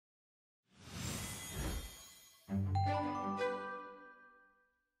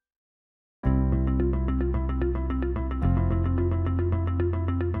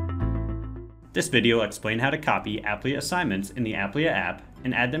This video will explain how to copy Aplia assignments in the Aplia app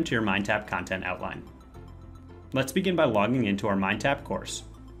and add them to your MindTap content outline. Let's begin by logging into our MindTap course,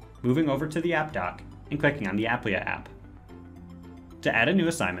 moving over to the app dock, and clicking on the Aplia app. To add a new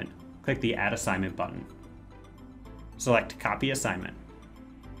assignment, click the Add Assignment button. Select Copy Assignment.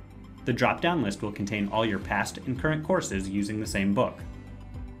 The drop-down list will contain all your past and current courses using the same book.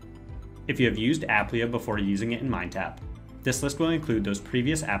 If you have used Aplia before using it in MindTap, this list will include those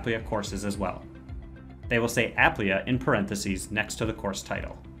previous Aplia courses as well. They will say Aplia in parentheses next to the course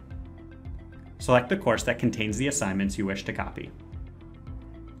title. Select the course that contains the assignments you wish to copy.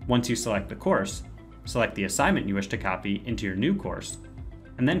 Once you select the course, select the assignment you wish to copy into your new course,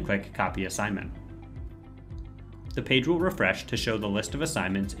 and then click Copy Assignment. The page will refresh to show the list of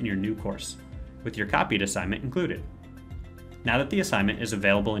assignments in your new course, with your copied assignment included. Now that the assignment is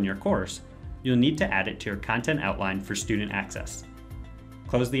available in your course, you'll need to add it to your content outline for student access.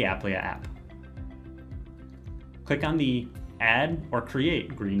 Close the Aplia app. Click on the Add or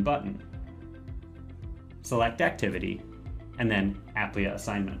Create green button. Select Activity, and then Aplia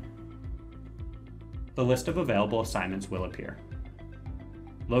Assignment. The list of available assignments will appear.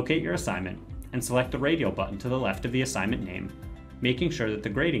 Locate your assignment and select the radial button to the left of the assignment name, making sure that the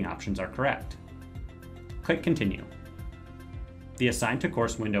grading options are correct. Click Continue. The Assign to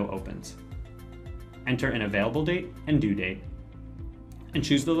Course window opens. Enter an available date and due date, and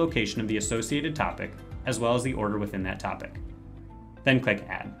choose the location of the associated topic as well as the order within that topic. Then click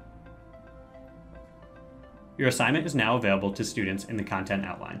Add. Your assignment is now available to students in the content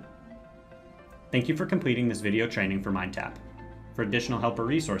outline. Thank you for completing this video training for MindTap. For additional help or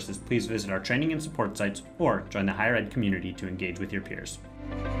resources, please visit our training and support sites or join the higher ed community to engage with your peers.